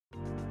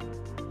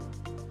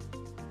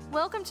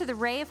Welcome to the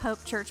Ray of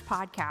Hope Church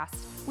podcast.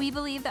 We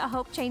believe that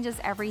hope changes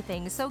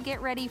everything, so get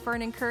ready for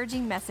an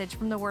encouraging message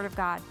from the Word of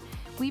God.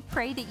 We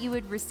pray that you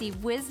would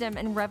receive wisdom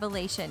and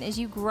revelation as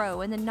you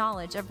grow in the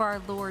knowledge of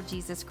our Lord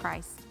Jesus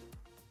Christ.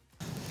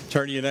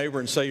 Turn to your neighbor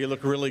and say, you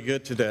look really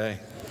good today.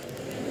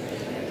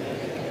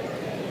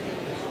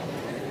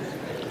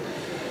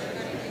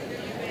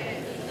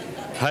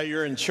 How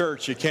you're in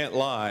church, you can't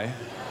lie.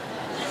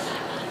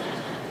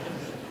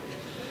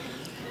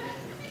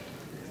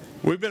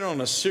 We've been on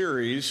a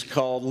series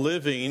called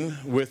Living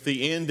with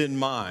the End in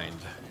Mind.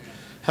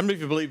 How many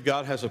of you believe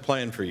God has a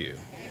plan for you?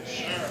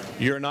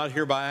 You're not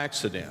here by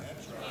accident.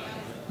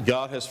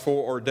 God has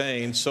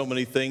foreordained so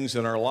many things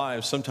in our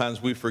lives. Sometimes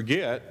we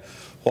forget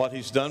what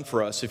He's done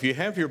for us. If you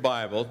have your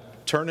Bible,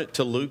 turn it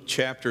to Luke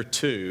chapter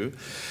 2.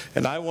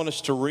 And I want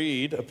us to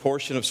read a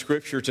portion of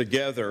Scripture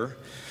together.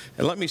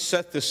 And let me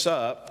set this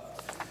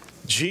up.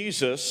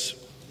 Jesus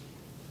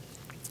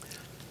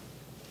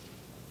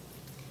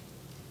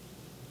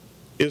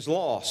is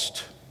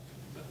lost.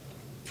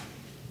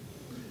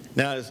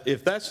 Now,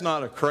 if that's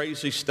not a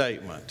crazy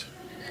statement,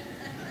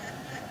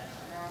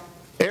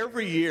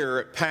 every year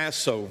at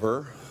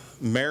Passover,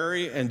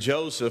 Mary and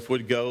Joseph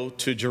would go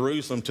to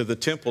Jerusalem to the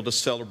temple to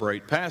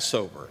celebrate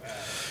Passover.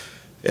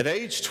 At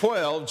age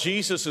 12,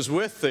 Jesus is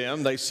with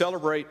them. They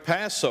celebrate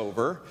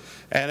Passover.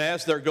 And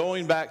as they're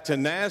going back to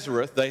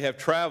Nazareth, they have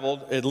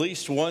traveled at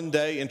least one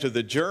day into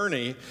the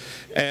journey.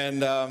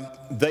 And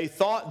they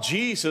thought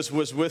Jesus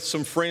was with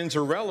some friends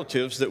or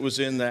relatives that was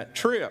in that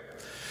trip.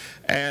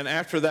 And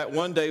after that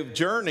one day of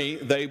journey,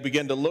 they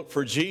begin to look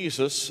for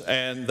Jesus.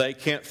 And they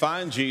can't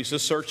find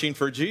Jesus, searching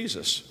for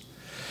Jesus.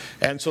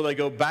 And so they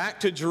go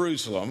back to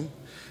Jerusalem.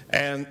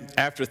 And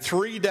after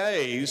 3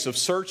 days of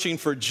searching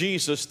for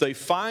Jesus, they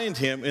find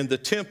Him in the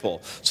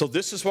temple. So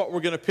this is what we're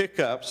going to pick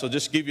up. So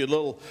just give you a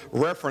little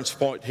reference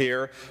point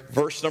here.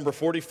 Verse number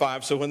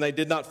 45. So when they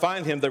did not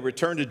find Him, they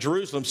returned to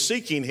Jerusalem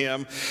seeking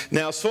Him.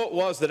 Now so it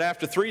was that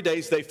after 3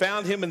 days, they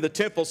found Him in the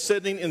temple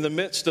sitting in the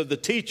midst of the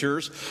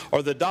teachers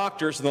or the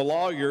doctors and the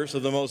lawyers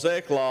of the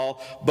Mosaic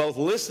law, both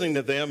listening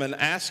to them and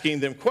asking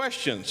them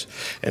questions.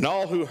 And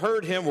all who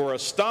heard Him were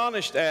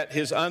astonished at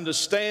His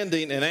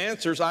understanding and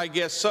answers. I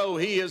guess so.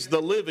 He is the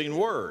living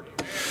Word.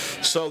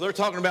 So they're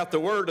talking about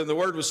the Word, and the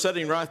Word was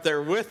sitting right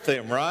there with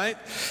them, right?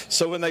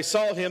 So when they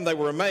saw Him, they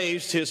were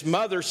amazed. His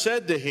mother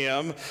said to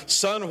Him,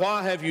 "Son,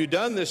 why have you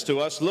done this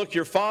to us? Look,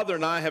 your father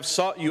and I have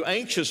sought you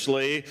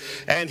anxiously."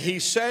 And He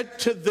said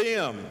to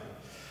them,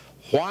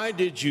 "Why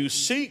did you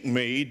seek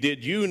me?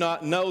 Did you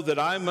not know that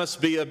I must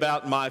be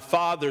about my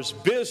Father's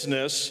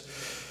business?"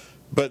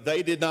 But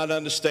they did not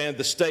understand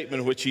the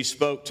statement which He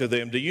spoke to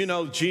them. Do you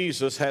know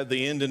Jesus had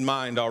the end in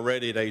mind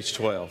already at age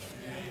 12?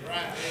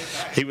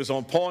 He was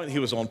on point. He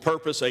was on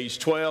purpose. Age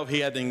 12, he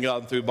hadn't even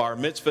gone through bar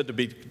mitzvah to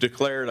be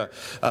declared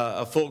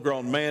a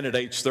full-grown man at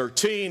age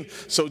 13.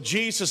 So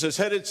Jesus is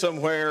headed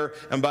somewhere,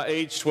 and by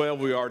age 12,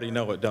 we already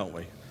know it, don't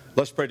we?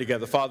 Let's pray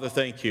together. Father,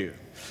 thank you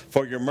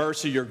for your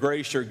mercy, your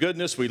grace, your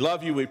goodness. We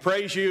love you. We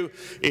praise you.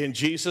 In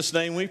Jesus'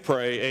 name we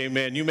pray.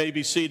 Amen. You may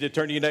be seated.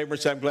 Turn to your neighbor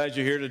and say, "I'm glad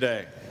you're here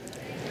today."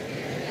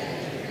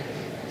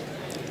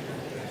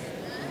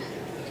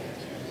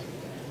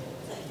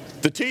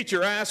 The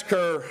teacher asked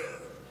her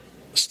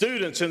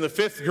students in the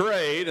 5th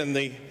grade, and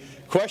the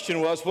question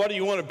was, what do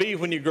you want to be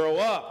when you grow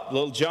up?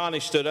 Little Johnny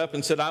stood up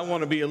and said, "I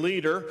want to be a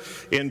leader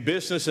in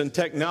business and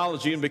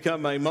technology and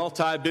become a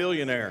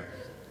multi-billionaire.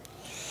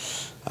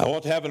 I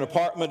want to have an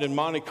apartment in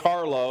Monte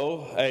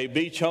Carlo, a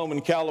beach home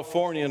in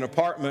California, an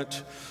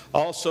apartment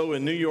also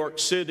in New York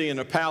City, and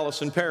a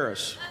palace in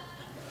Paris.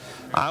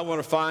 I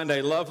want to find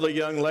a lovely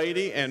young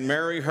lady and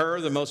marry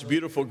her, the most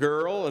beautiful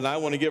girl, and I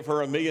want to give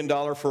her $1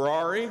 million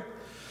Ferrari.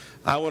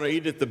 I want to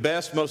eat at the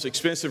best, most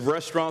expensive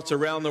restaurants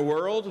around the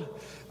world.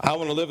 I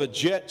want to live a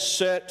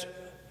jet-set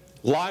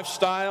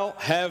lifestyle,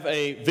 have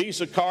a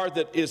Visa card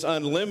that is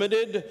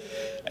unlimited,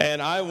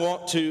 and I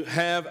want to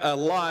have a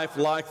life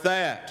like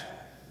that."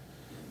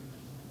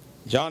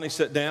 Johnny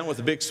sat down with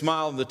a big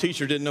smile, and the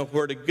teacher didn't know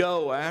where to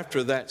go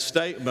after that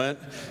statement.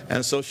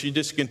 And so she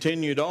just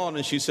continued on,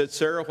 and she said,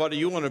 "Sarah, what do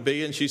you want to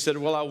be?" And she said,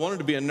 "Well, I wanted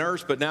to be a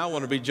nurse, but now I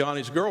want to be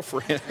Johnny's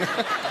girlfriend."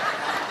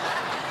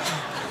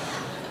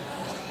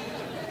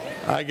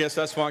 I guess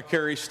that's why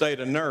Carrie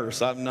stayed a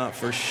nurse. I'm not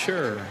for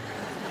sure.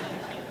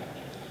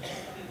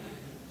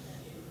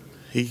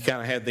 He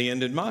kind of had the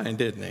end in mind,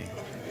 didn't he?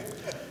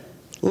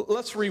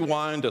 Let's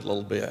rewind a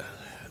little bit.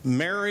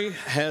 Mary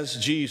has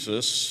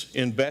Jesus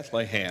in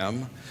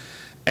Bethlehem,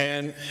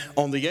 and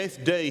on the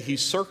 8th day,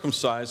 he's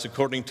circumcised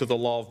according to the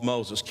law of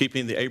Moses,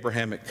 keeping the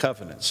Abrahamic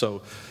covenant.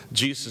 So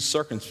Jesus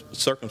is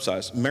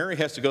circumcised. Mary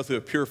has to go through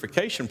a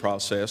purification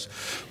process,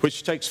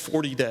 which takes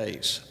 40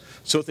 days.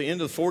 So at the end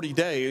of the 40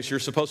 days, you're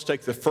supposed to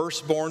take the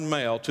firstborn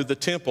male to the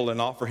temple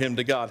and offer him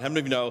to God. How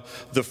many of you know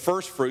the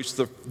first fruits,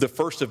 the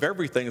first of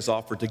everything is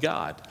offered to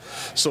God?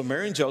 So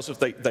Mary and Joseph,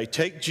 they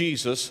take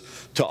Jesus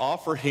to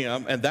offer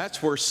him, and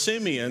that's where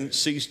Simeon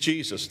sees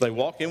Jesus. They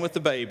walk in with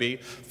the baby,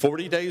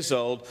 40 days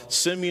old.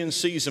 Simeon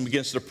sees him,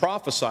 begins to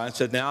prophesy and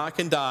said, now I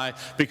can die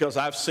because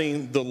I've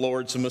seen the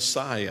Lord's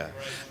Messiah.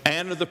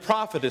 Anna the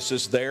prophetess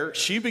is there.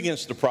 She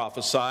begins to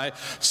prophesy.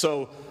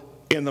 So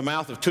in the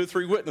mouth of 2 or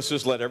 3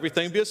 witnesses, let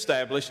everything be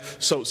established.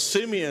 So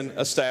Simeon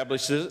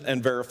establishes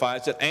and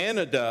verifies it.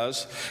 Anna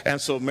does. And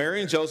so Mary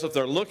and Joseph,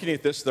 they're looking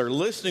at this. They're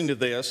listening to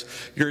this.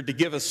 You're to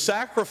give a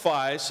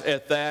sacrifice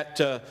at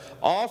that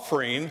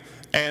offering.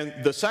 And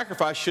the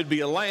sacrifice should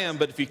be a lamb,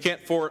 but if you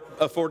can't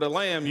afford a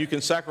lamb, you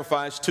can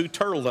sacrifice 2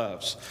 turtle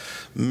doves.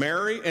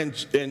 Mary and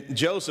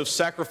Joseph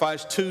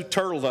sacrificed 2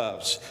 turtle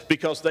doves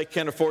because they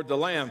can't afford the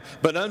lamb.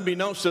 But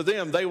unbeknownst to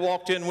them, they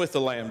walked in with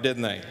the lamb,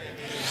 didn't they?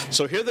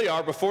 So here they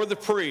are before the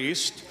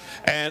priest,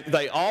 and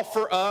they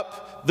offer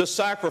up the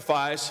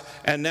sacrifice,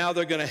 and now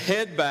they're going to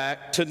head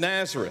back to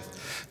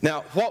Nazareth.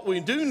 Now, what we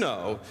do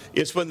know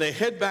is when they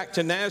head back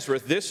to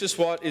Nazareth, this is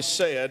what is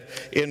said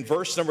in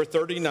verse number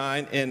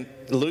 39 in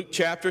Luke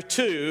chapter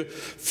 2,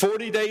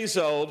 40 days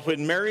old,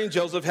 when Mary and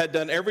Joseph had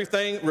done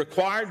everything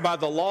required by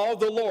the law of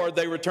the Lord,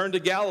 they returned to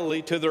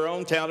Galilee to their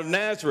own town of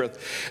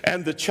Nazareth.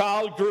 And the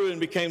child grew and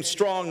became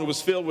strong and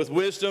was filled with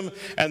wisdom,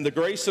 and the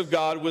grace of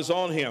God was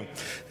on him.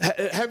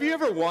 Have you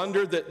ever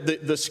wondered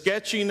that the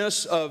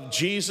sketchiness of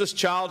Jesus'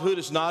 childhood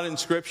is not in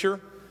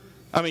Scripture?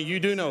 I mean, you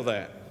do know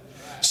that.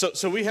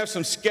 So we have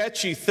some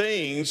sketchy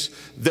things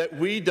that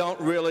we don't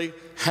really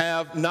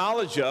have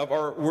knowledge of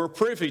or we're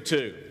privy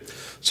to.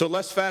 So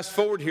let's fast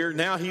forward here.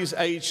 Now he's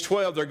age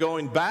 12. They're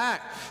going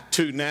back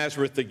to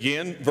Nazareth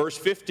again. Verse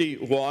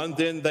 51,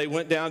 then they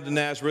went down to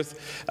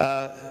Nazareth.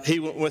 He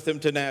went with them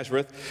to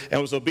Nazareth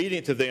and was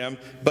obedient to them.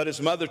 But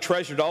his mother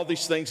treasured all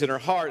these things in her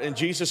heart. And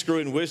Jesus grew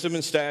in wisdom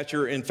and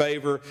stature in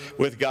favor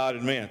with God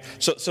and men.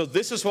 So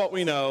this is what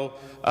we know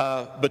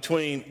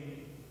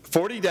between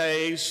 40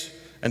 days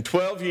and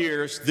 12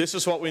 years. This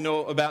is what we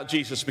know about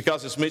Jesus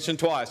because it's mentioned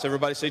twice.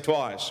 Everybody say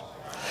twice.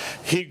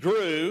 He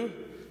grew,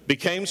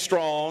 became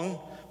strong,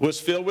 was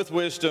filled with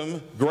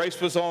wisdom, grace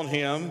was on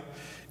him,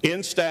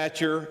 in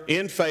stature,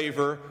 in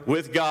favor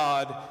with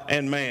God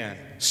and man.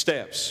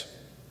 Steps.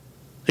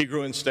 He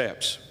grew in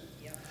steps.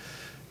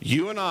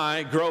 You and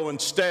I grow in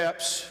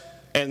steps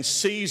and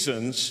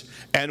seasons,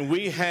 and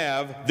we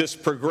have this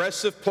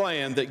progressive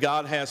plan that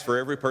God has for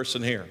every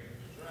person here.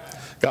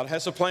 God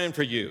has a plan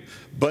for you,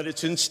 but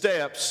it's in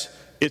steps,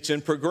 it's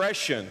in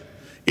progression.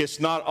 It's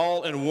not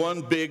all in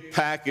one big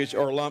package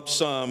or lump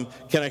sum.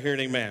 Can I hear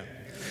an amen?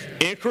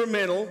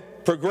 Incremental,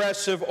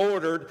 progressive,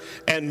 ordered,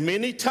 and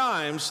many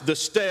times the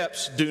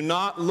steps do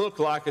not look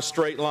like a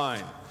straight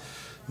line.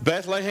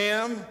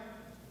 Bethlehem,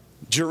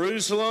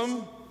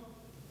 Jerusalem,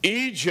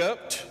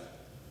 Egypt.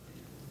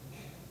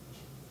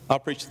 I'll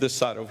preach this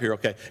side over here,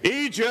 okay.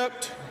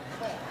 Egypt,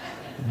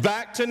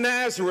 back to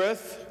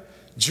Nazareth,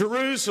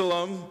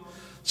 Jerusalem.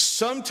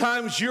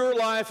 Sometimes your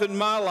life and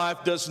my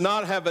life does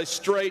not have a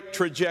straight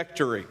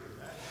trajectory.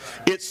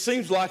 It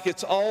seems like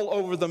it's all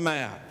over the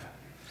map.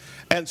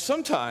 And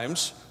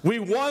sometimes we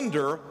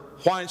wonder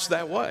why it's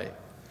that way.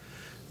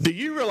 Do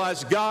you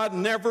realize God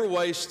never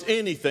wastes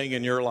anything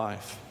in your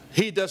life?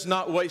 He does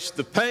not waste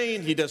the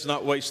pain. He does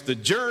not waste the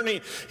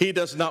journey. He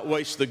does not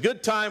waste the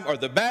good time or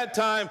the bad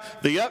time,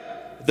 the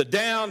up, the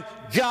down.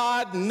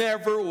 God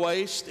never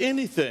wastes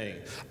anything.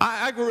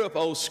 I grew up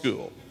old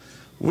school.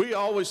 We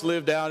always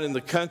lived out in the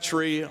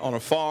country on a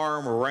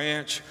farm or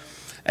ranch.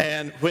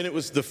 And when it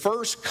was the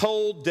first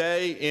cold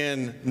day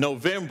in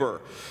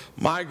November,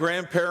 my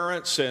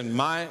grandparents and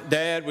my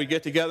dad would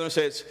get together and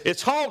say,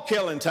 it's hog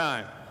killing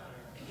time.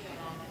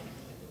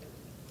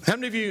 How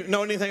many of you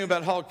know anything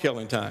about hog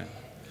killing time?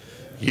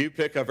 You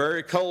pick a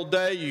very cold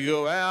day, you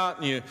go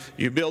out and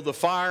you build the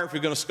fire if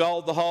you're going to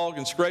scald the hog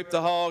and scrape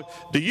the hog.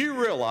 Do you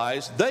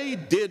realize they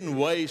didn't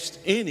waste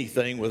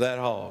anything with that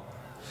hog?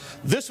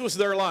 This was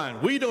their line.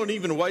 We don't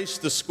even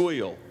waste the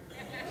squeal.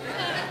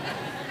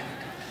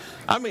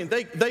 I mean,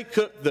 they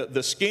cooked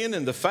the skin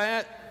and the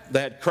fat.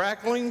 They had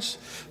cracklings.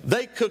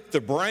 They cooked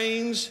the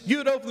brains.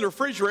 You'd open the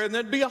refrigerator and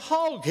there'd be a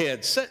hog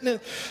head sitting in.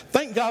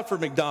 Thank God for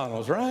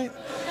McDonald's, right?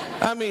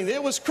 I mean,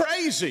 it was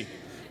crazy.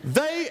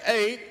 They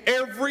ate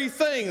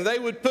everything. They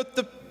would put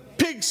the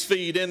pig's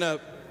feet in a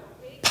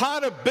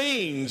pot of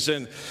beans,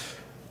 and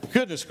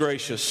goodness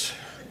gracious,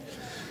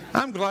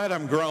 I'm glad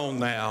I'm grown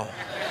now.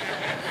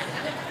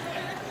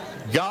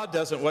 God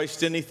doesn't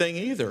waste anything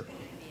either.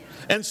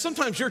 And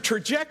sometimes your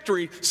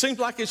trajectory seems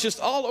like it's just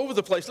all over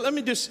the place. Let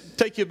me just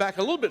take you back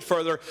a little bit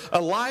further.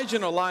 Elijah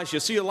and Elisha.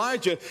 See,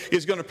 Elijah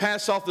is going to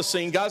pass off the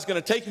scene. God's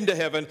going to take him to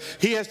heaven.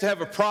 He has to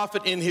have a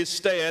prophet in his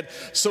stead.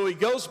 So he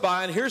goes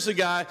by, and here's a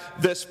guy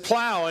that's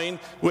plowing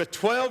with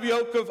 12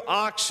 yoke of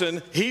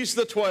oxen. He's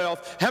the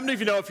 12th. How many of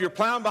you know if you're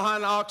plowing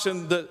behind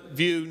oxen, the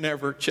view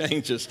never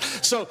changes?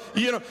 So,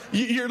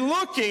 you're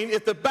looking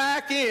at the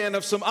back end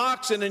of some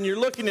oxen, and you're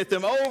looking at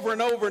them over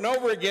and over and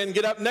over again.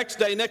 Get up next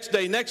day, next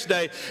day, next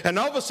day. And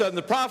all of a sudden,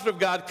 the prophet of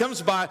God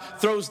comes by,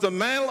 throws the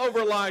mantle over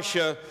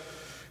Elisha,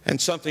 and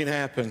something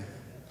happened.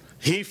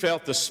 He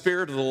felt the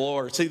Spirit of the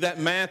Lord. See, that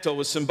mantle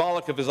was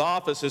symbolic of his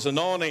office, his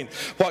anointing,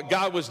 what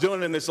God was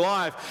doing in his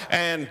life.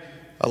 And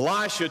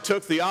Elisha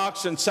took the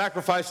oxen,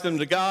 sacrificed them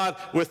to God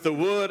with the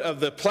wood of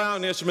the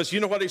plowing instruments. You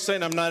know what he's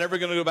saying? I'm not ever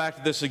going to go back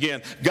to this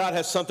again. God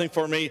has something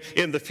for me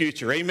in the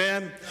future.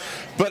 Amen?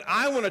 But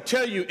I want to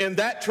tell you, in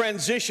that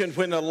transition,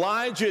 when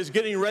Elijah is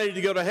getting ready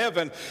to go to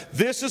heaven,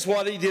 this is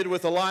what he did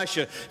with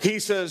Elisha. He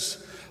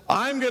says,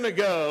 I'm going to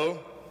go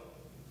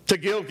to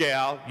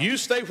Gilgal. You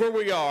stay where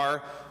we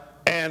are.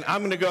 And I'm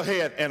going to go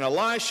ahead. And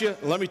Elisha,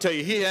 let me tell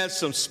you, he has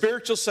some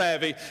spiritual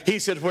savvy. He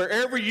said,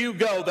 wherever you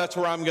go, that's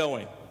where I'm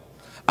going.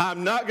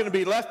 I'm not going to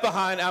be left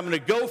behind. I'm going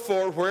to go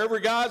forward. Wherever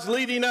God's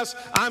leading us,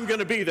 I'm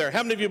going to be there.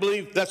 How many of you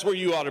believe that's where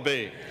you ought to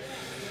be?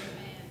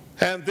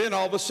 And then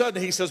all of a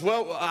sudden he says,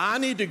 well, I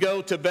need to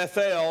go to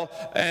Bethel,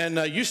 and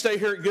you stay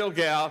here at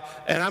Gilgal,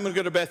 and I'm going to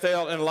go to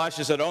Bethel. And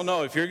Elisha said, oh,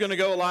 no, if you're going to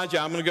go,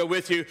 Elijah, I'm going to go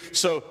with you.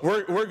 So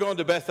we're going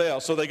to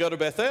Bethel. So they go to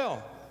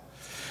Bethel.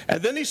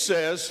 And then he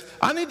says,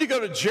 I need to go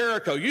to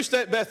Jericho. You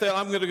stay at Bethel,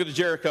 I'm going to go to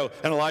Jericho.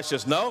 And Elisha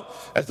says, no,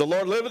 as the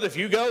Lord liveth, if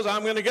you go,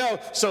 I'm going to go.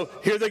 So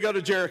here they go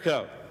to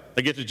Jericho.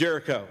 They get to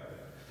Jericho.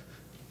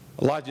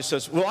 Elijah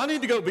says, well, I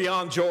need to go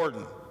beyond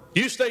Jordan.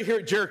 You stay here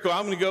at Jericho,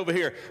 I'm going to go over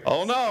here.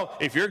 Oh, no,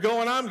 if you're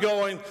going, I'm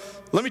going.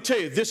 Let me tell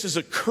you, this is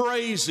a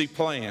crazy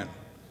plan.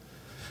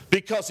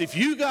 Because if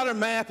you got a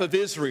map of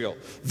Israel,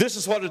 this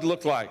is what it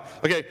looked like.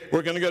 Okay,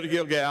 we're going to go to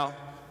Gilgal.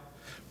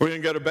 We're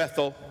going to go to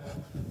Bethel.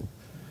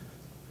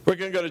 We're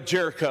going to go to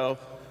Jericho.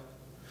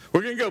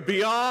 We're going to go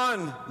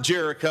beyond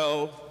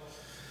Jericho.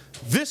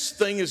 This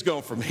thing is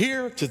going from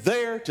here to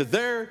there, to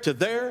there, to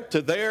there,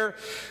 to there,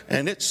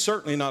 and it's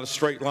certainly not a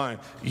straight line.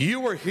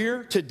 You are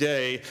here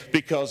today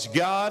because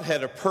God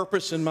had a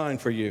purpose in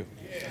mind for you.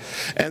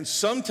 And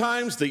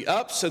sometimes the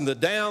ups and the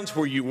downs,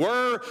 where you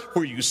were,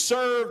 where you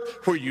served,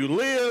 where you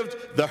lived,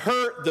 the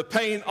hurt, the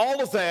pain,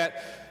 all of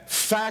that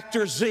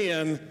factors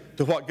in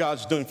to what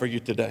God's doing for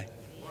you today.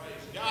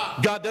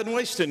 God doesn't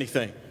waste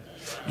anything.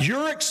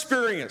 Your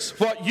experience,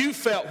 what you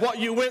felt, what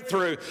you went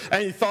through,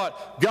 and you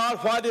thought, God,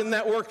 why didn't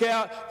that work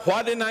out?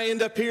 Why didn't I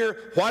end up here?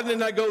 Why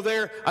didn't I go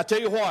there? I tell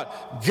you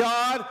what,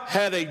 God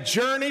had a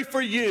journey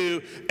for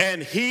you,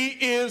 and He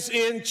is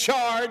in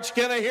charge.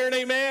 Can I hear an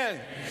amen?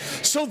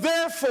 So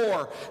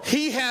therefore,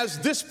 He has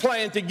this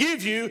plan to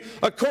give you,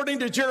 according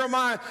to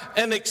Jeremiah,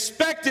 an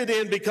expected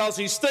end, because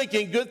He's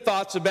thinking good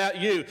thoughts about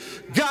you.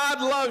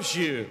 God loves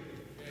you.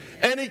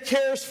 And He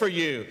cares for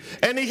you,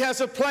 and He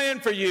has a plan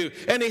for you,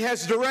 and He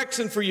has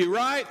direction for you,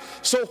 right?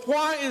 So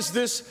why is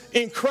this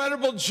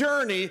incredible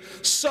journey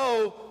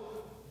so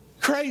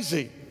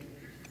crazy?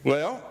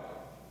 Well,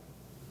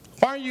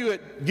 why are you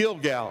at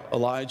Gilgal,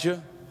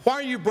 Elijah? Why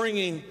are you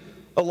bringing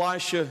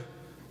Elisha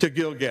to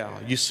Gilgal?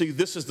 You see,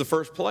 this is the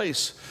first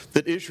place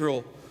that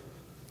Israel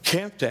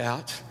camped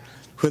out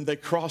when they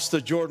crossed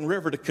the Jordan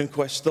River to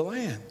conquest the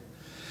land.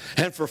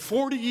 And for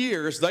 40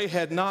 years, they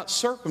had not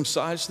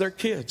circumcised their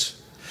kids.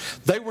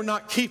 They were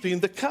not keeping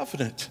the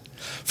covenant.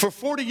 For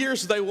 40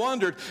 years they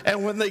wandered,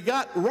 and when they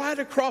got right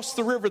across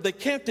the river, they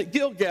camped at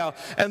Gilgal.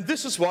 And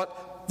this is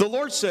what the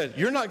Lord said,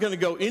 you're not going to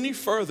go any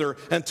further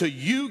until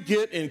you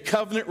get in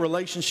covenant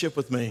relationship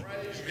with me.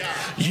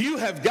 You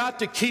have got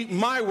to keep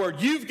my word.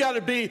 You've got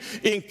to be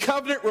in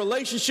covenant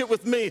relationship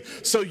with me.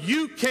 So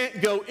you can't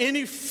go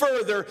any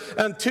further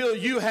until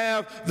you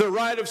have the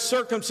rite of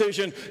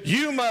circumcision.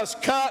 You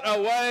must cut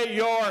away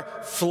your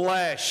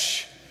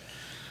flesh.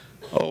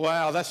 Oh,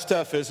 wow, that's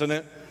tough, isn't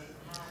it?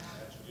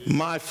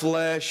 My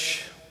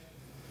flesh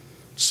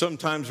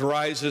sometimes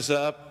rises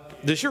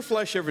up. Does your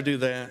flesh ever do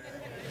that?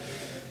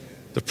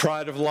 The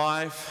pride of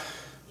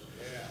life,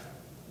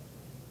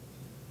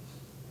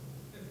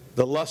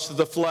 the lust of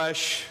the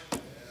flesh,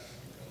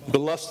 the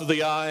lust of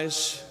the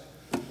eyes.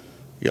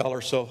 Y'all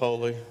are so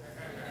holy.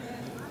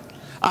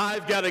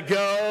 I've got to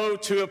go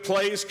to a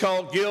place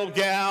called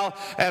Gilgal,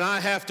 and I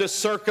have to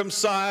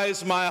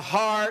circumcise my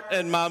heart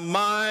and my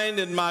mind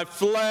and my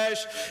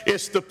flesh.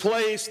 It's the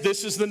place,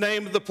 this is the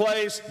name of the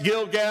place,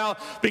 Gilgal,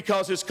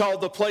 because it's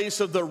called the place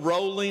of the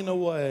rolling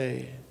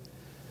away.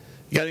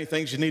 You got any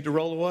things you need to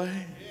roll away?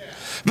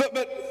 Yeah.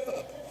 But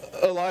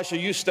Elisha,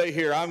 you stay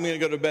here. I'm going to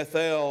go to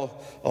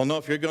Bethel. Oh, no,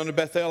 if you're going to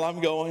Bethel, I'm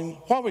going.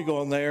 Why are we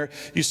going there?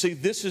 You see,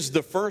 this is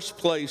the first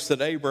place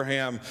that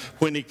Abraham,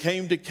 when he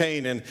came to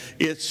Canaan,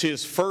 it's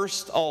his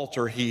first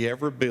altar he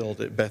ever built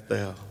at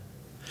Bethel.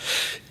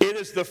 It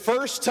is the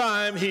first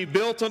time he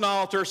built an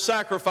altar,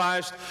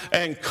 sacrificed,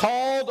 and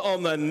called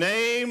on the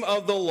name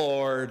of the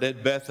Lord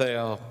at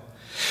Bethel.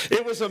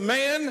 It was a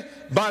man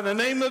by the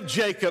name of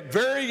Jacob,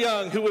 very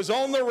young, who was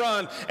on the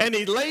run, and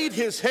he laid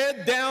his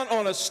head down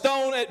on a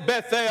stone at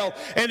Bethel,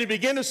 and he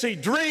began to see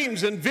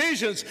dreams and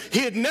visions he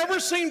had never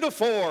seen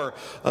before.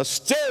 A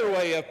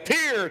stairway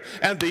appeared,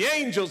 and the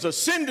angels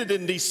ascended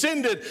and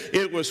descended.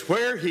 It was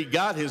where he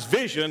got his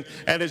vision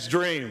and his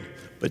dream.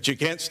 But you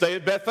can't stay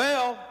at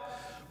Bethel.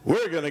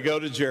 We're going to go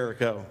to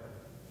Jericho.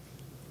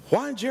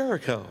 Why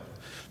Jericho?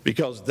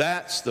 because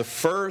that's the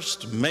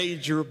first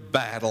major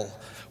battle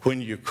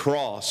when you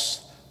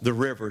cross the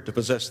river to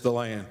possess the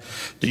land.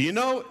 Do you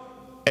know,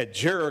 at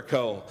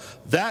Jericho,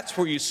 that's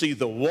where you see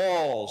the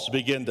walls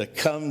begin to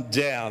come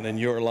down in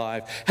your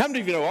life. How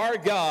many of you know our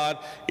God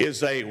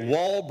is a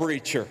wall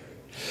breacher?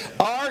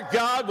 Our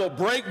God will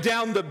break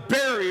down the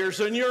barriers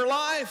in your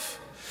life.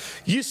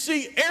 You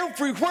see,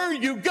 everywhere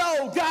you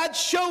go, God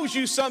shows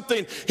you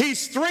something. He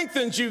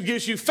strengthens you,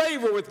 gives you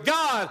favor with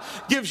God,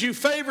 gives you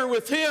favor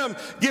with Him,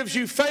 gives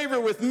you favor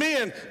with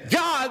men.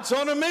 God's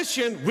on a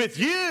mission with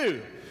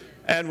you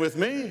and with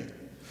me.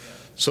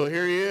 So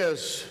here He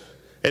is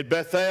at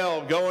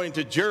Bethel, going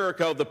to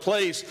Jericho, the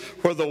place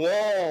where the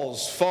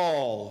walls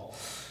fall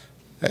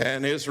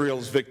and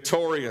Israel's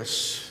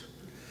victorious.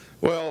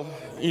 Well,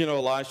 you know,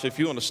 Elisha, if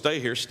you want to stay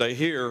here, stay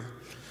here.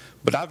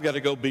 But I've got to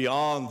go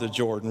beyond the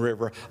Jordan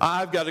River.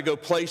 I've got to go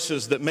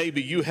places that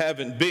maybe you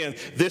haven't been.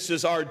 This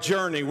is our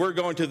journey. We're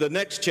going to the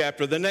next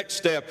chapter, the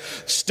next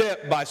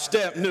step by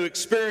step, new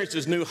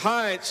experiences, new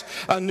heights,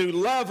 a new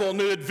level,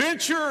 new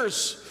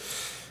adventures.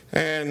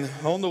 And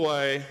on the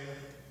way,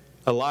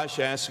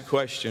 Elisha asks a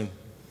question.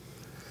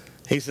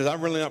 He says,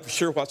 I'm really not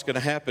sure what's going to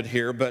happen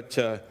here, but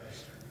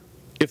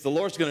if the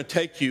Lord's going to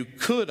take you,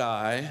 could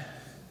I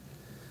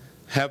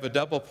have a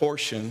double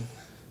portion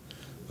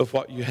of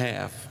what you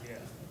have?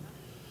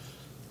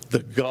 The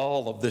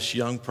gall of this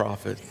young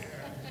prophet.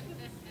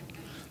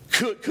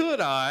 Could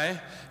I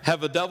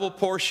have a double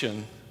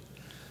portion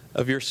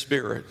of your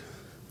spirit?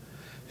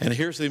 And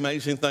here's the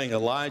amazing thing.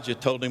 Elijah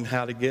told him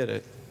how to get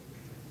it.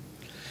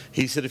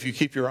 He said, if you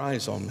keep your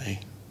eyes on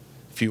me,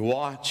 if you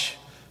watch,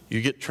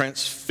 you get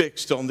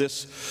transfixed on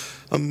this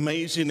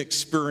amazing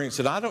experience.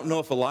 And I don't know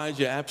if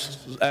Elijah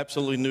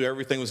absolutely knew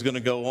everything was going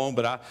to go on,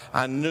 but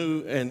I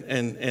knew,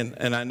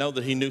 and I know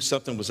that he knew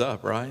something was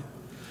up, right?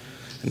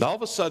 And all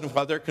of a sudden,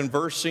 while they're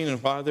conversing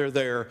and while they're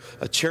there,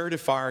 a chariot of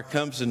fire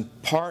comes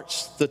and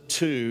parts the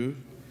two,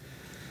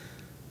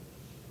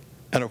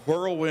 and a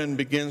whirlwind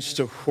begins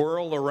to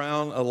whirl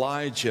around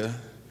Elijah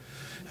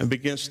and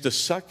begins to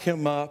suck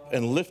him up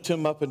and lift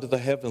him up into the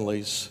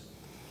heavenlies.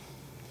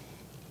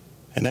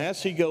 And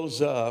as he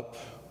goes up,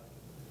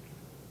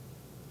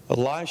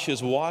 Elisha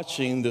is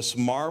watching this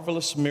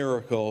marvelous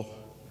miracle.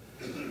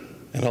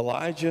 And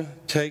Elijah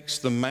takes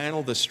the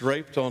mantle that's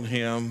draped on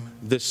him,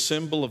 this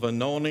symbol of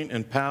anointing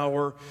and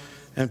power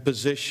and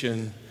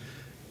position,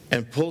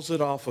 and pulls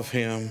it off of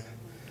him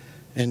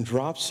and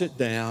drops it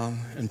down.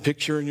 And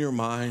picture in your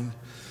mind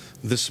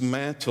this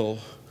mantle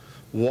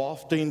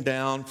wafting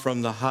down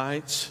from the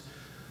heights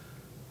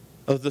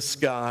of the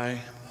sky.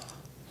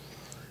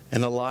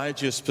 And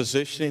Elijah is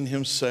positioning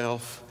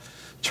himself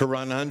to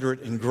run under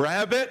it and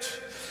grab it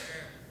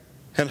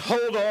and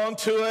hold on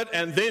to it.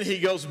 And then he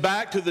goes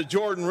back to the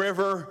Jordan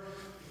River,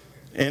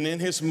 and in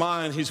his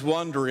mind he's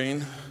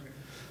wondering,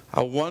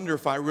 I wonder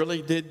if I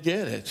really did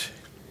get it.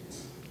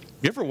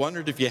 You ever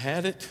wondered if you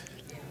had it?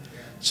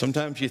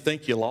 Sometimes you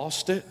think you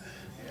lost it,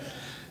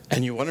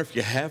 and you wonder if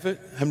you have it.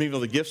 How many of you know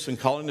the gifts and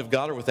calling of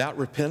God are without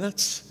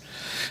repentance?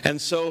 And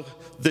so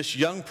this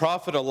young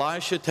prophet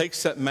Elisha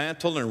takes that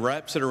mantle and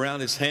wraps it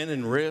around his hand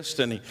and wrist,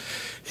 and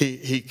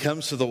he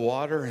comes to the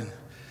water, and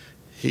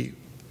he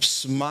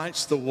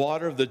smites the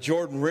water of the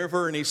Jordan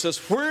River, and he says,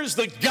 where's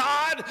the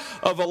God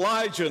of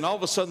Elijah? And all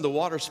of a sudden the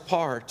waters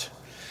part,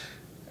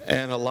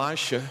 and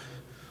Elisha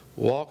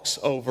walks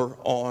over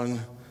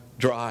on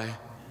dry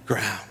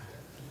ground.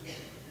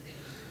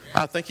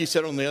 I think he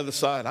said on the other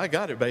side, I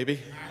got it, baby.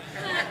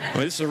 I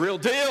mean, this is a real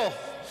deal.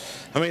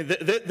 I mean,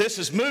 this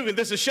is moving,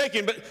 this is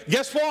shaking, but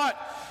guess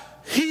what?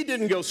 He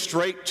didn't go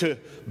straight to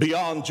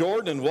beyond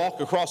Jordan and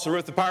walk across the river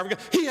with the power of God.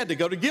 He had to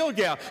go to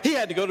Gilgal. He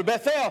had to go to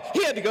Bethel.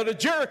 He had to go to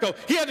Jericho.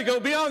 He had to go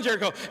beyond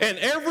Jericho. And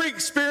every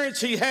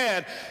experience he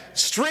had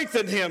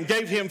strengthened him,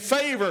 gave him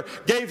favor,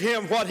 gave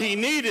him what he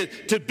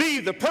needed to be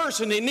the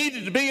person he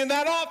needed to be in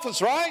that office,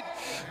 right?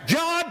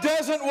 God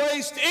doesn't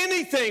waste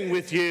anything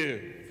with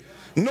you,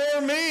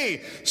 nor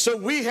me. So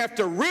we have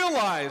to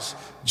realize,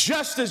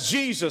 just as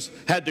Jesus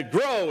had to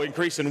grow,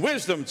 increase in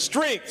wisdom,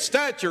 strength,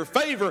 stature,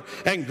 favor,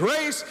 and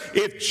grace,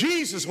 if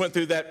Jesus went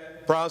through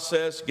that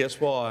process, guess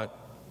what?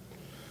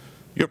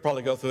 You'll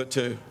probably go through it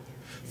too.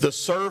 The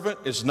servant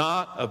is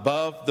not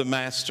above the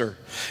master.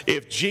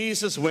 If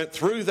Jesus went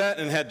through that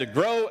and had to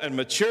grow and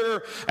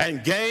mature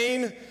and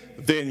gain,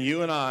 then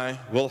you and I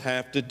will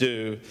have to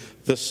do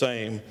the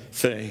same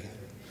thing.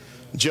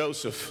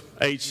 Joseph,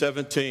 age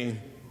 17,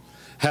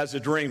 has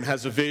a dream,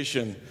 has a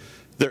vision.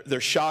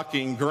 They're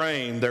shocking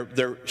grain.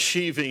 They're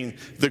sheaving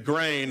the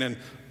grain. And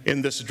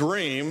in this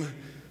dream,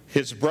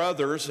 his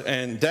brothers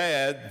and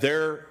dad,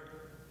 their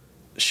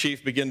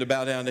sheaf began to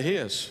bow down to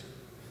his.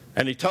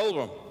 And he told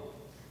them.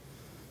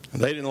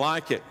 And they didn't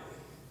like it.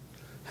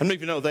 How many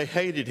of you know they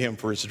hated him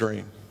for his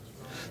dream?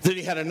 Then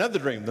he had another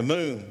dream. The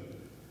moon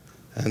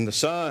and the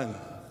sun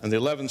and the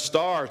 11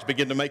 stars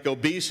began to make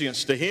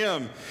obeisance to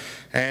him.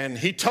 And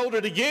he told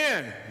it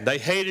again. They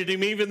hated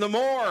him even the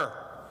more.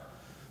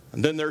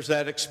 And then there's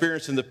that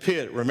experience in the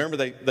pit. Remember,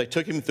 they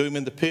took him, threw him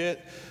in the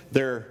pit.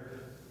 They're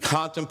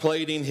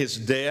contemplating his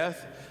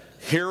death.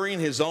 hearing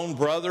his own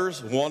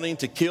brothers wanting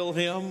to kill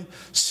him,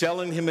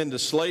 selling him into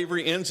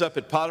slavery, ends up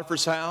at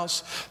Potiphar's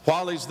house.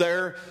 While he's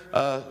there,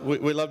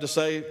 we love to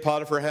say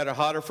Potiphar had a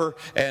Hotiphar,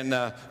 and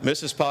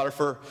Mrs.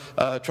 Potiphar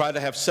tried to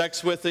have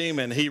sex with him,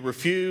 and he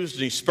refused,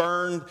 and he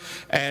spurned,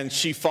 and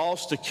she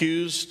falsely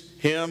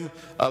accused him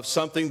of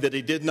something that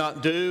he did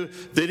not do.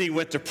 Then he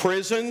went to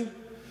prison,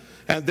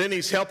 and then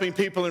he's helping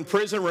people in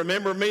prison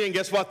remember me, and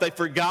guess what? They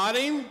forgot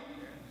him.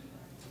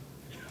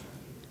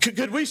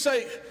 Could we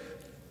say,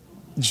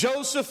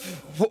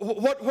 Joseph,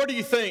 what do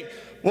you think?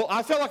 Well,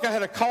 I felt like I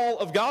had a call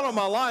of God on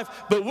my life,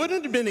 but wouldn't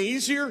it have been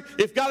easier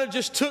if God had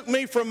just took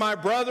me from my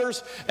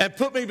brothers and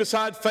put me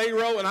beside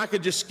Pharaoh and I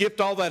could just skip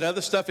all that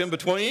other stuff in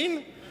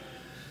between?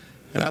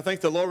 And I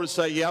think the Lord would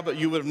say, yeah, but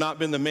you would have not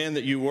been the man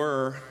that you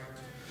were.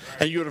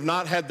 And you would have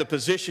not had the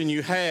position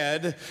you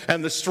had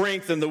and the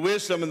strength and the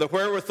wisdom and the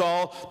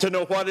wherewithal to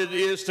know what it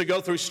is to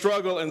go through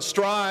struggle and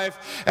strive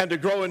and to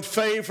grow in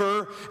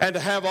favor and to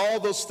have all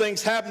those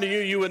things happen to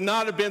you. You would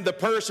not have been the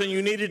person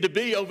you needed to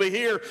be over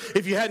here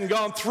if you hadn't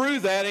gone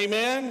through that,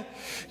 amen?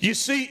 You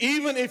see,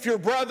 even if your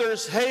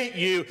brothers hate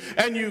you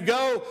and you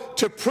go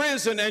to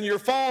prison and you're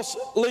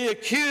falsely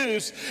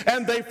accused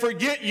and they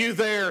forget you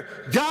there,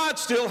 God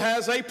still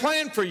has a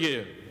plan for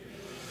you.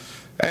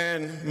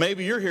 And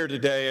maybe you're here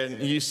today and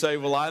you say,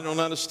 well, I don't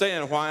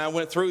understand why I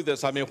went through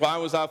this. I mean, why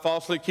was I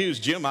falsely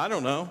accused? Jim, I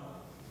don't know.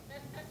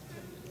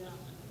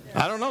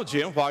 I don't know,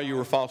 Jim, why you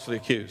were falsely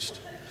accused.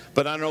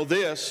 But I know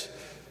this,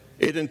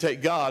 it didn't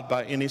take God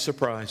by any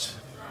surprise.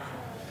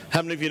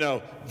 How many of you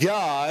know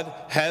God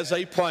has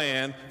a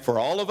plan for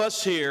all of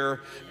us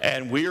here,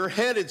 and we are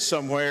headed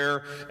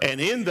somewhere,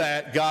 and in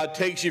that, God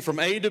takes you from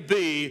A to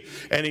B,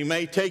 and He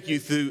may take you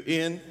through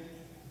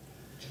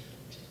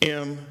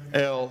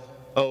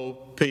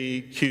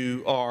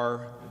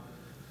NMLOPQR.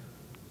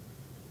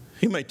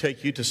 He may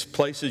take you to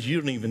places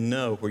you don't even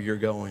know where you're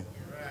going.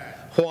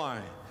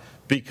 Why?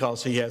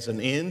 Because He has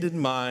an end in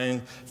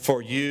mind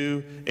for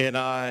you and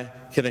I.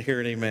 Can I hear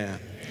an amen?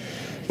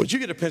 Would you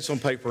get a pencil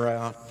and paper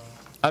out?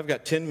 I've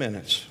got 10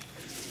 minutes.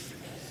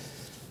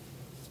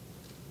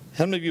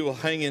 How many of you will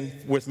hang in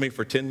with me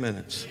for 10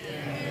 minutes?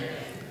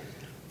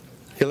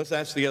 Okay, let's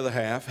ask the other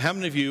half. How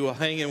many of you will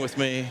hang in with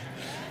me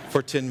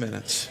for 10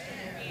 minutes?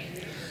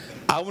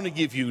 I want to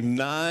give you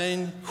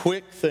 9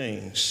 quick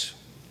things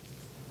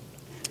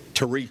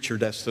to reach your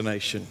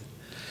destination.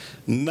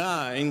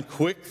 9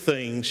 quick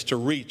things to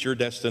reach your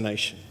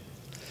destination.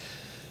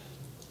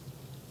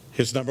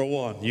 Here's number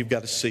 1. You've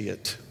got to see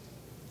it.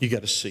 You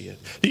got to see it.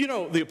 Do you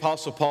know the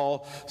Apostle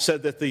Paul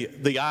said that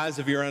the eyes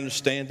of your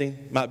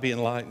understanding might be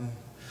enlightened?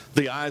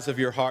 The eyes of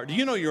your heart. Do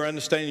you know your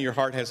understanding, your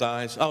heart has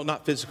eyes? Oh,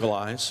 not physical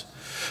eyes.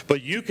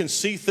 But you can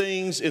see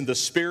things in the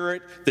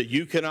spirit that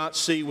you cannot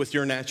see with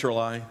your natural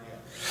eye.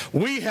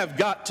 We have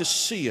got to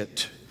see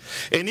it.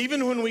 And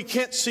even when we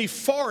can't see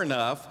far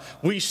enough,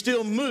 we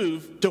still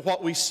move to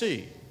what we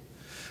see.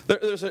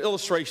 There's an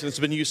illustration that's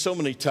been used so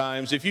many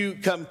times. If you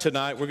come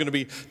tonight, we're going to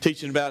be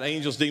teaching about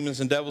angels,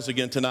 demons, and devils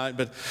again tonight.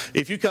 But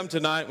if you come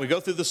tonight, we go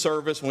through the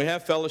service, and we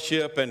have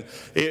fellowship, and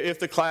if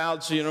the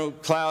clouds,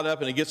 cloud up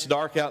and it gets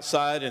dark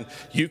outside, and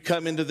you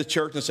come into the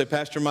church and say,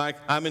 Pastor Mike,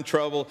 I'm in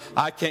trouble.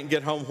 I can't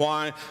get home.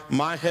 Why?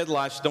 My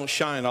headlights don't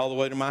shine all the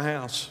way to my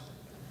house.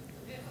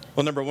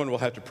 Well, number 1, we'll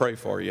have to pray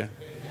for you.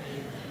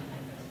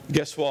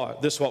 Guess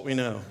what? This is what we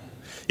know.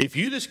 If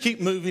you just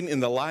keep moving in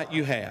the light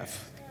you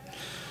have,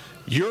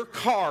 your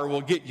car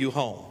will get you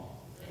home.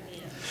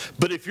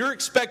 But if you're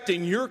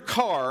expecting your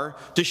car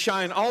to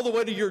shine all the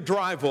way to your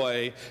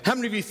driveway, how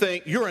many of you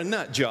think you're a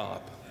nut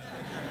job?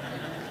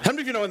 How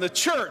many of you know in the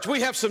church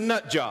we have some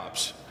nut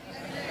jobs?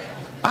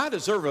 I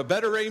deserve a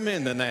better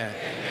amen than that.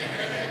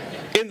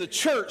 In the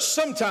church,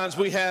 sometimes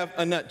we have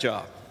a nut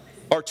job,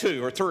 or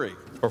 2, or 3,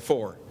 or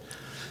 4.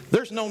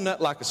 There's no nut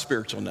like a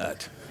spiritual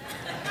nut.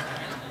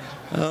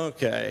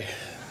 Okay.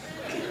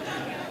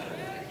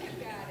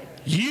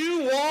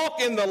 You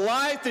walk in the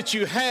light that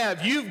you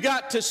have. You've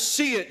got to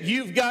see it.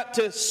 You've got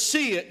to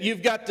see it.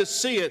 You've got to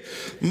see it.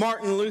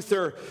 Martin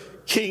Luther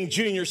King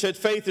Jr. said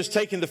faith is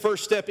taking the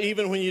first step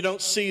even when you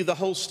don't see the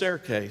whole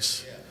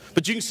staircase.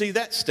 But you can see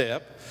that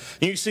step.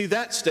 You can see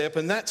that step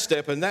and that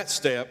step and that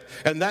step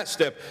and that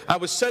step. I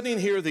was sitting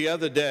here the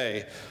other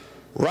day,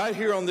 right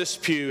here on this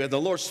pew, and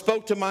the Lord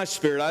spoke to my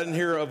spirit. I didn't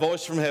hear a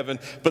voice from heaven,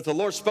 but the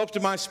Lord spoke to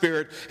my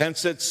spirit and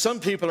said, some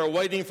people are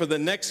waiting for the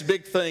next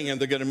big thing and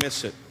they're going to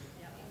miss it.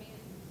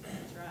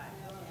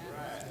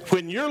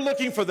 When you're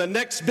looking for the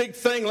next big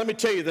thing, let me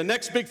tell you, the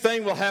next big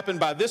thing will happen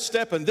by this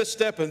step and this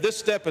step and this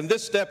step and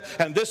this step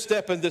and this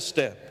step and this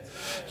step.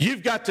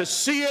 You've got to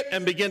see it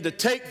and begin to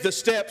take the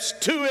steps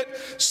to it.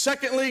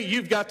 Secondly,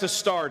 you've got to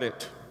start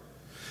it.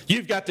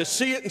 You've got to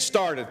see it and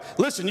start it.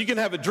 Listen, you can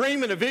have a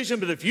dream and a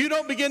vision, but if you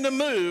don't begin to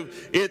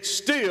move, it's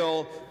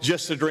still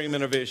just a dream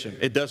and a vision.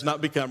 It does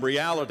not become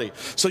reality.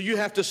 So you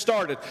have to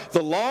start it.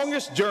 The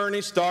longest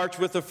journey starts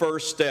with the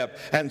first step,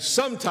 and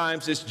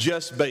sometimes it's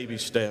just baby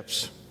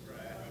steps.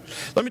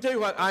 Let me tell you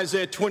what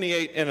Isaiah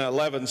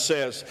 28:11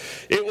 says.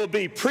 It will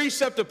be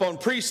precept upon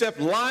precept,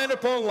 line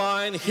upon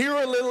line, here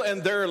a little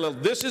and there a little.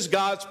 This is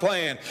God's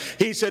plan.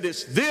 He said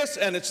it's this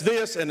and it's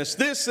this and it's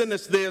this and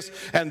it's this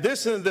and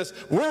this and this.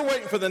 We're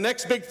waiting for the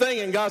next big thing,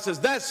 and God says,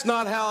 that's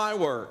not how I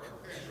work.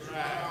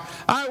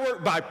 I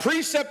work by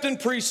precept and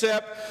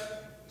precept,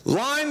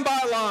 line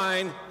by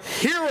line,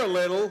 here a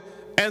little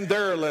and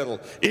there a little.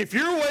 If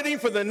you're waiting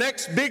for the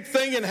next big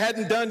thing and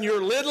hadn't done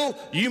your little,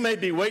 you may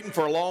be waiting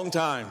for a long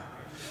time.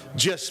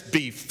 Just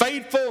be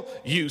faithful,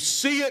 you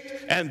see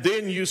it, and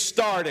then you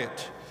start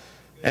it.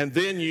 And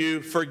then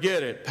you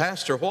forget it.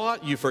 Pastor,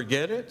 what? You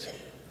forget it?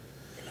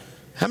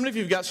 How many of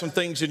you have got some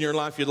things in your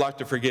life you'd like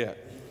to forget?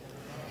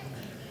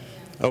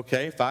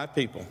 Okay, 5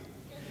 people.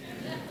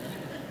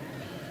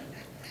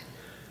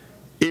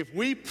 If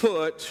we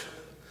put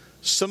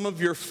some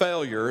of your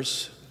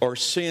failures or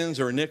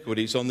sins or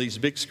iniquities on these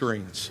big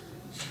screens,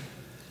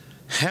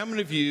 how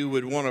many of you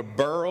would want to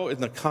burrow in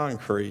the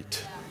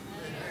concrete?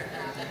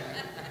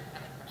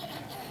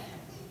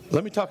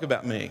 Let me talk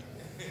about me.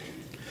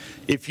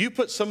 If you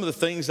put some of the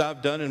things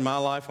I've done in my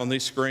life on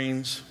these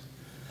screens,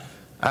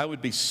 I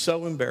would be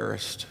so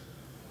embarrassed.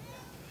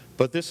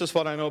 But this is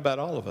what I know about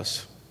all of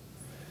us.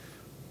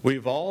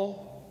 We've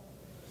all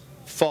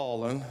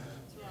fallen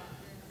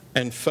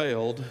and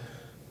failed,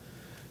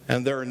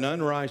 and there are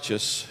none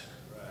righteous,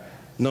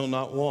 no,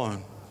 not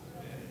one.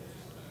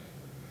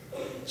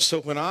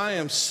 So when I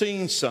am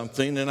seeing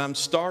something and I'm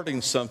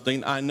starting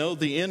something, I know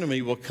the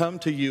enemy will come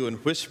to you and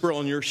whisper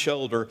on your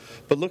shoulder,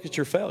 but look at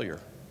your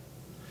failure.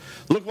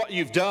 Look what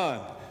you've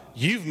done.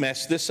 You've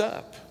messed this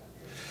up.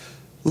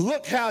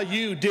 Look how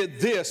you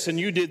did this and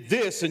you did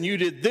this and you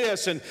did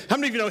this. And how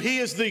many of you know he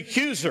is the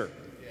accuser?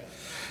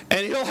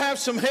 And he'll have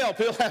some help.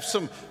 He'll have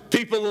some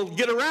people who will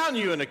get around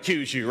you and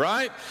accuse you,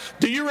 right?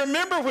 Do you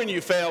remember when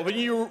you failed,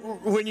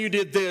 when you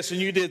did this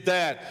and you did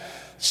that?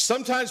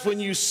 Sometimes when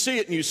you see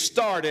it and you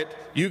start it,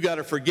 you got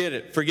to forget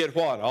it. Forget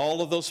what?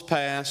 All of those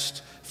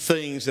past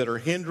things that are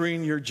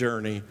hindering your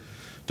journey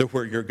to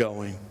where you're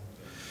going.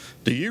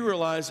 Do you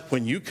realize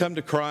when you come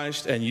to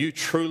Christ and you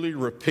truly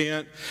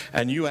repent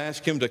and you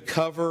ask him to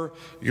cover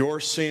your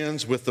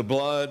sins with the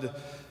blood,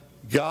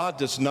 God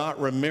does not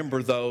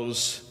remember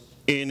those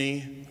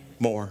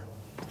anymore?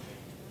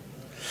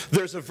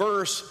 There's a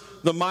verse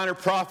the minor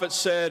prophet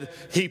said,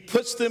 he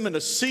puts them in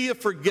a sea of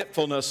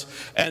forgetfulness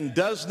and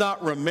does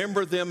not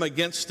remember them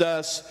against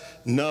us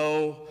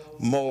no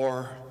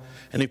more.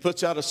 And he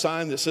puts out a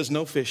sign that says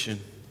no fishing.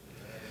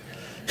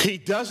 He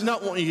does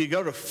not want you to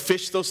go to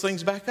fish those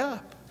things back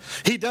up.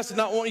 He does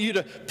not want you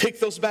to pick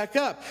those back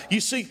up.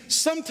 You see,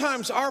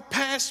 sometimes our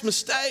past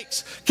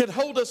mistakes can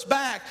hold us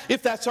back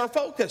if that's our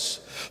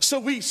focus. So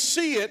we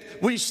see it,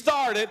 we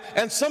start it,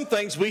 and some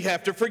things we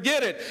have to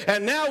forget it.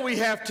 And now we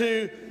have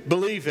to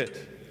believe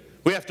it.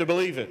 We have to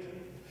believe it.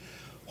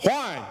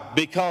 Why?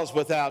 Because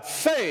without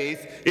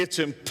faith, it's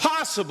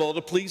impossible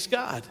to please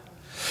God.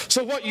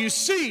 So what you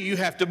see, you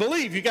have to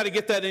believe. You got to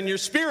get that in your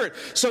spirit.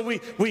 So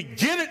we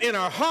get it in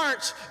our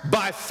hearts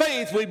by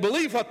faith. We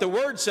believe what the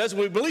Word says.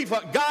 We believe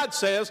what God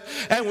says.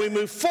 And we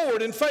move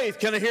forward in faith.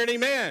 Can I hear an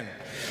amen?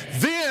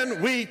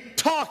 Then we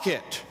talk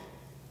it.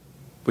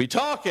 We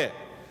talk it.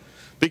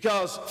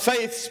 Because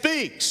faith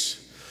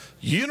speaks.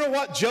 You know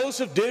what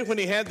Joseph did when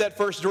he had that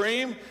first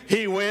dream?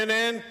 He went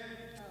and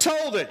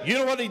told it. You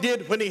know what he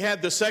did when he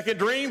had the second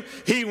dream?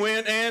 He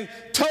went and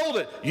told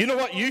it. You know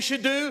what you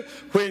should do?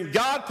 When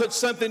God puts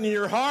something in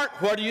your heart,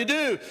 what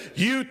do?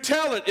 You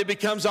tell it. It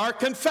becomes our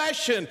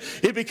confession.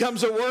 It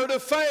becomes a word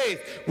of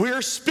faith.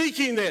 We're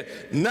speaking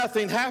it.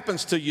 Nothing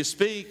happens till you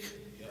speak.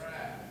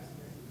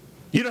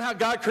 You know how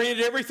God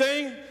created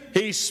everything?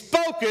 He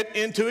spoke it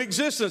into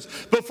existence.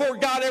 Before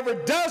God ever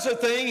does a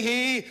thing,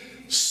 he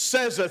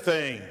says a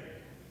thing.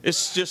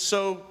 It's just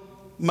so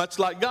much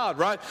like God,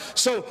 right?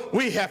 So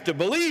we have to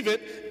believe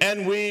it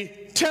and we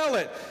tell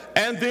it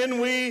and then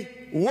we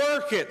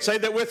work it. Say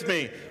that with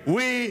me.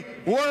 We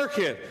work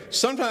it.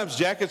 Sometimes,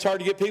 Jack, it's hard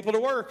to get people to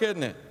work,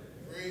 isn't it?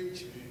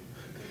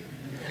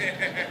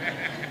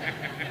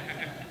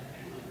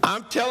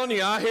 I'm telling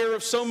you, I hear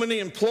of so many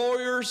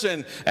employers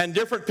and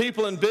different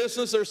people in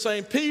business, they're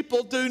saying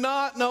people do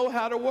not know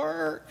how to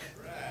work.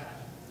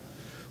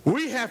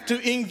 We have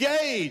to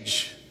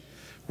engage.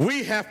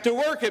 We have to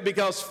work it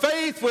because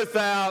faith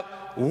without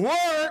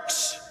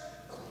works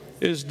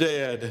is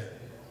dead.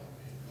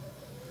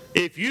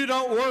 If you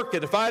don't work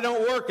it, if I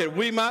don't work it,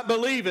 we might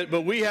believe it,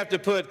 but we have to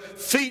put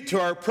feet to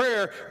our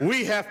prayer.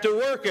 We have to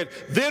work it.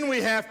 Then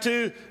we have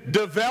to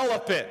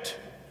develop it.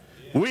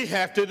 We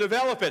have to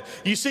develop it.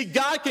 You see,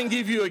 God can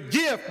give you a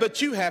gift, but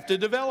you have to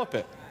develop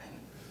it.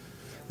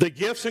 The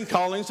gifts and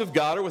callings of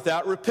God are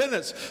without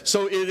repentance.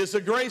 So it is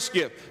a grace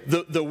gift.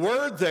 The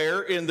word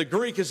there in the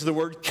Greek is the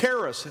word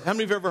charis. How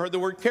many of you have ever heard the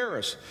word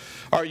charis?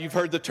 Or you've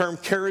heard the term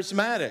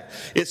charismatic.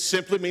 It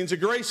simply means a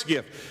grace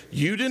gift.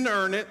 You didn't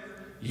earn it.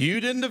 You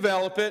didn't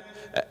develop it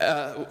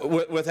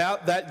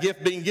without that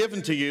gift being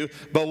given to you.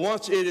 But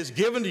once it is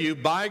given to you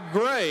by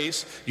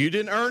grace, you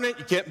didn't earn it.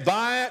 You can't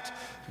buy it.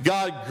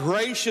 God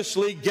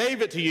graciously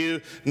gave it to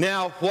you.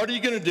 Now, what are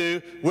you going to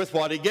do with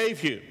what He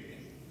gave you?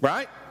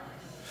 Right?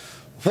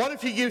 What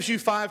if He gives you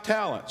 5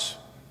 talents?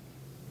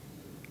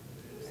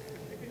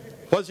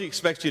 What does He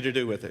expect you to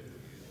do with it?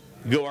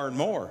 Go earn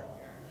more.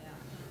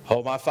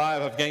 Hold my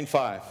 5, I've gained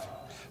 5.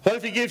 What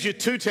if He gives you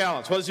 2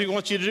 talents? What does He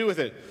want you to do with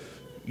it?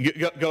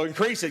 Go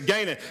increase it,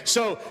 gain it.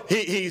 So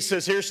he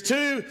says, here's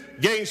 2,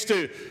 gains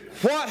 2.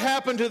 What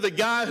happened to the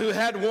guy who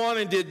had 1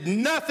 and did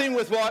nothing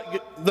with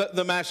what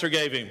the master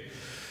gave him?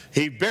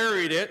 He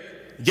buried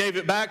it, gave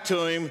it back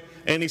to him,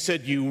 and he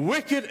said, you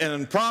wicked and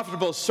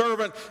unprofitable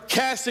servant,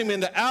 cast him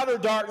into outer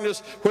darkness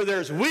where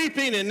there's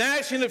weeping and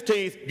gnashing of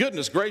teeth.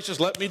 Goodness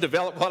gracious, let me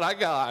develop what I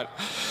got.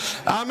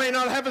 I may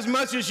not have as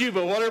much as you,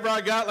 but whatever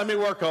I got, let me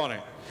work on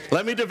it.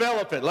 Let me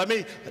develop it. Let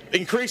me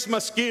increase my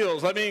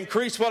skills. Let me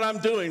increase what I'm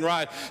doing,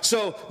 right?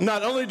 So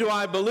not only do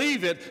I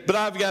believe it, but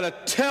I've got to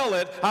tell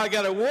it, I've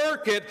got to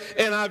work it,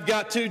 and I've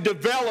got to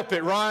develop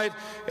it, right?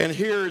 And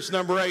here's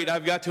number 8,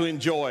 I've got to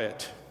enjoy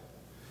it.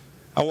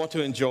 I want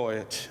to enjoy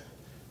it.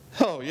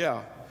 Oh,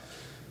 yeah.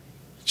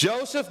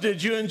 Joseph,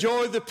 did you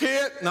enjoy the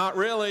pit? Not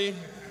really.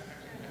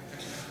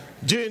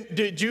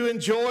 Did you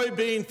enjoy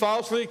being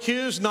falsely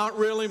accused? Not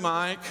really,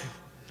 Mike.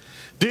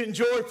 Did you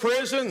enjoy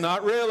prison?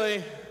 Not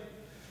really.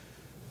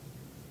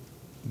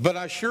 But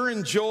I sure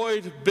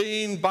enjoyed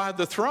being by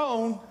the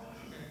throne.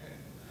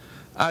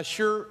 I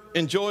sure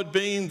enjoyed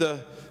being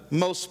the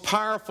most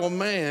powerful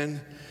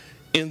man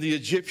in the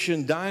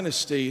Egyptian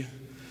dynasty.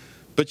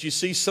 But you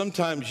see,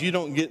 sometimes you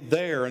don't get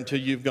there until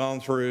you've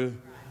gone through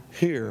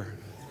here.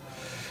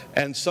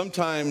 And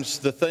sometimes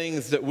the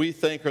things that we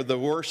think are the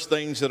worst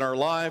things in our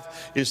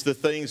life is the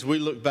things we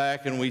look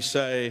back and we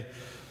say,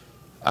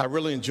 I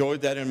really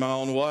enjoyed that in my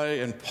own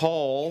way. And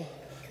Paul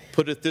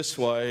put it this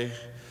way.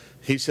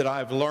 He said,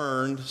 I've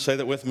learned, say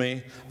that with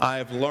me,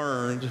 I've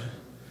learned,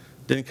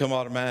 didn't come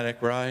automatic,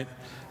 right?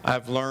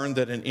 I've learned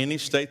that in any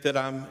state that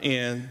I'm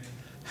in,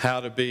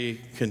 how to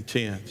be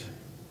content.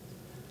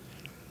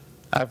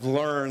 I've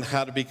learned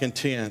how to be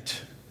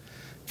content.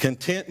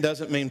 Content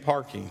doesn't mean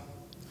parking.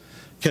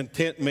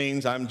 Content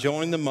means I'm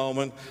enjoying the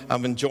moment,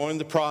 I'm enjoying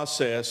the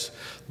process,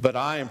 but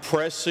I am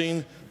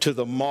pressing to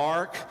the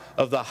mark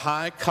of the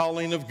high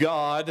calling of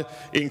God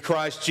in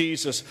Christ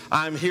Jesus.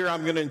 I'm here,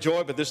 I'm going to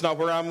enjoy, but this is not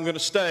where I'm going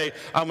to stay.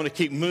 I'm going to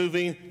keep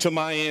moving to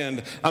my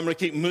end. I'm going to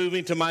keep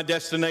moving to my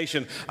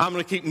destination. I'm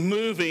going to keep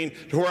moving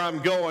to where I'm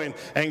going,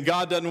 and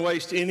God doesn't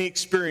waste any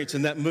experience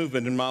in that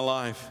movement in my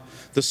life.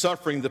 The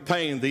suffering, the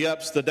pain, the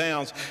ups, the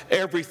downs,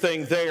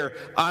 everything there,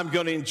 I'm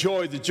going to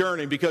enjoy the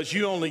journey because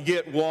you only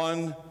get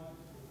one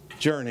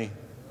journey.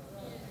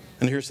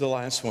 And here's the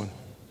last one.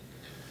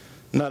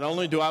 Not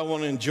only do I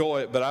want to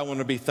enjoy it, but I want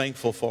to be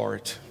thankful for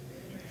it.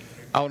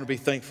 I want to be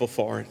thankful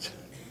for it.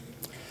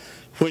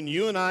 When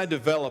you and I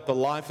develop a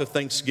life of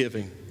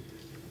thanksgiving,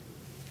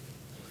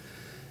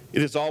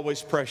 it is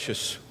always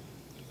precious.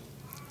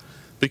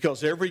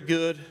 Because every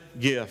good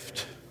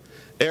gift,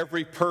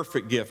 every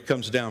perfect gift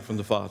comes down from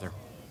the Father.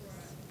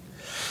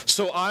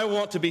 So I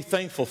want to be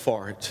thankful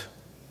for it.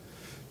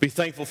 Be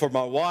thankful for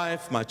my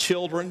wife, my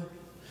children.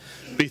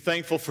 Be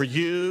thankful for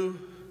you.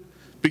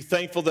 Be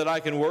thankful that I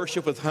can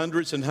worship with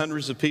hundreds and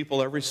hundreds of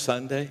people every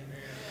Sunday.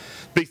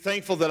 Be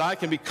thankful that I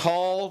can be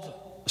called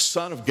a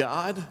son of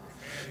God.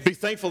 Be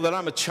thankful that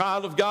I'm a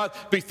child of God.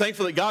 Be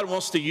thankful that God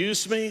wants to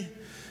use me.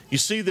 You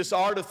see, this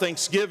art of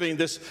thanksgiving,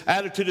 this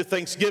attitude of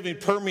thanksgiving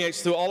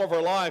permeates through all of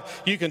our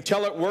life. You can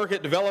tell it, work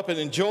it, develop it,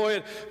 enjoy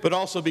it, but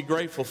also be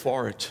grateful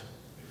for it.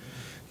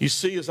 You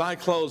see, as I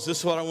close, this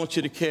is what I want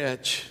you to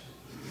catch.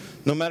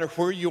 No matter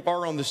where you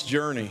are on this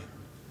journey,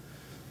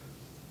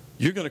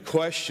 you're going to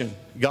question,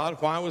 God,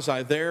 why was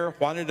I there?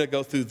 Why did I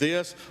go through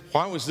this?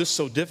 Why was this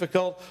so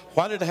difficult?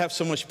 Why did I have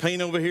so much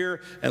pain over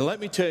here? And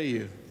let me tell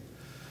you,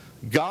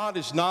 God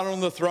is not on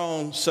the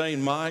throne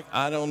saying, Mike,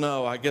 I don't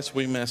know. I guess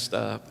we messed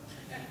up.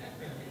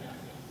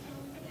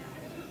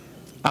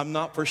 I'm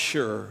not for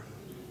sure.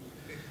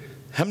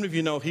 How many of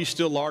you know He's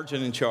still large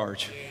and in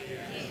charge?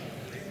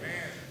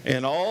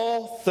 And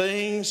all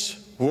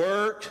things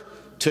work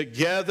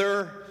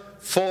together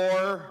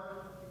for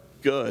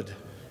good.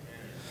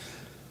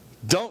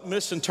 Don't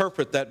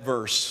misinterpret that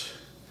verse.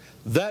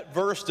 That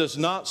verse does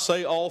not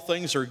say all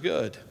things are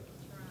good.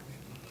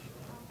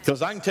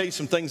 Because I can tell you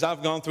some things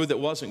I've gone through that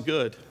wasn't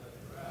good,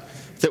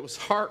 that was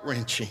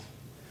heart-wrenching,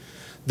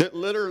 that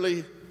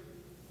literally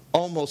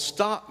almost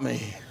stopped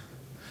me,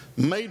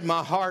 made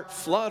my heart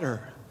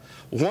flutter,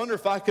 wonder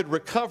if I could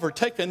recover,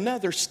 take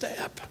another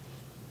step.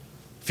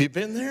 Have you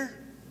been there?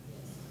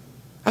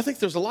 I think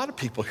there's a lot of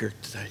people here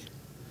today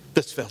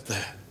that's felt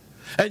that.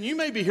 And you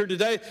may be here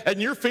today and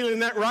you're feeling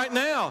that right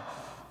now.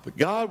 But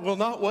God will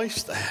not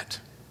waste that.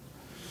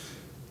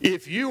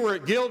 If you were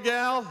at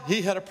Gilgal,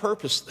 He had a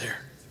purpose there.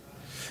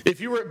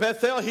 If you were at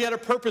Bethel, He had a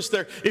purpose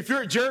there. If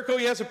you're at Jericho,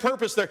 He has a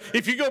purpose there.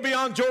 If you go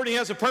beyond Jordan, He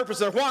has a purpose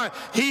there. Why?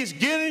 He's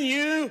getting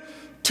you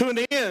to an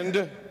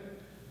end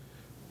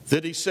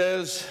that He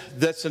says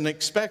that's an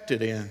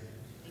expected end.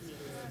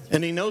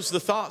 And He knows the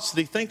thoughts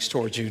that He thinks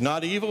towards you.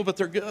 Not evil, but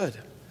they're good.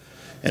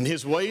 And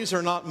his ways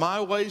are not my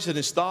ways, and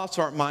his thoughts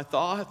aren't my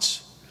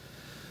thoughts.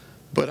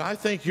 But I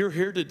think you're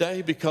here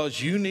today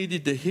because you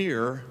needed to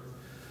hear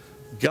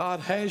God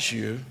has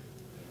you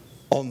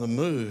on the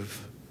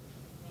move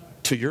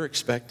to your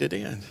expected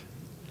end.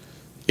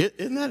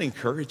 Isn't that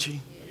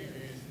encouraging?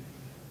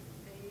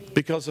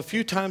 Because a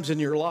few times in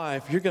your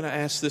life, you're going to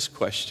ask this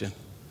question: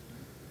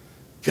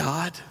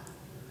 God,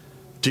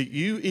 do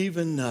you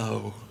even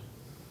know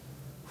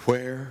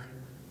where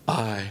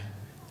I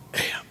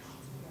am?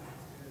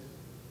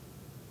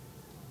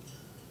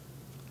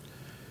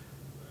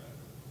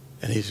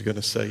 And he's going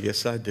to say,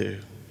 yes, I do.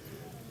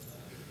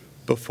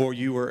 Before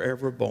you were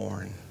ever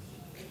born,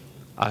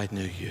 I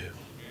knew you.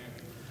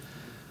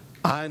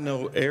 I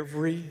know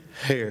every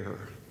hair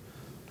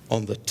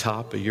on the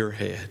top of your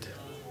head.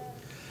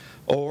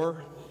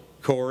 Or,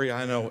 Corey,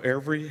 I know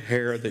every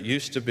hair that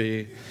used to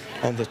be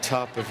on the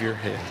top of your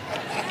head.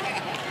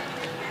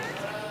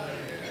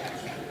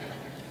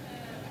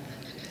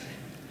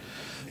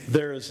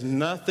 There is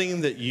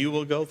nothing that you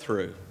will go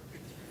through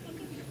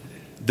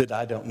that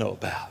I don't know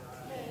about.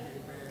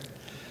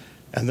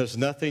 And there's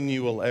nothing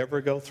you will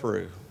ever go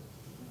through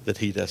that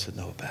he doesn't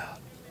know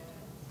about.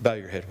 Bow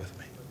your head with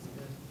me.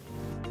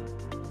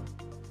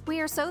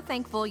 We are so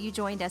thankful you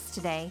joined us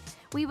today.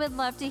 We would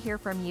love to hear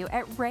from you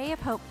at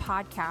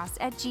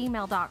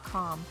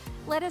rayofhopepodcast@gmail.com.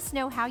 Let us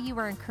know how you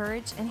were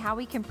encouraged and how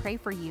we can pray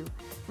for you.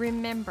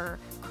 Remember,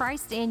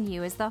 Christ in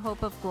you is the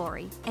hope of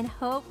glory, and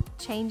hope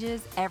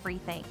changes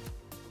everything.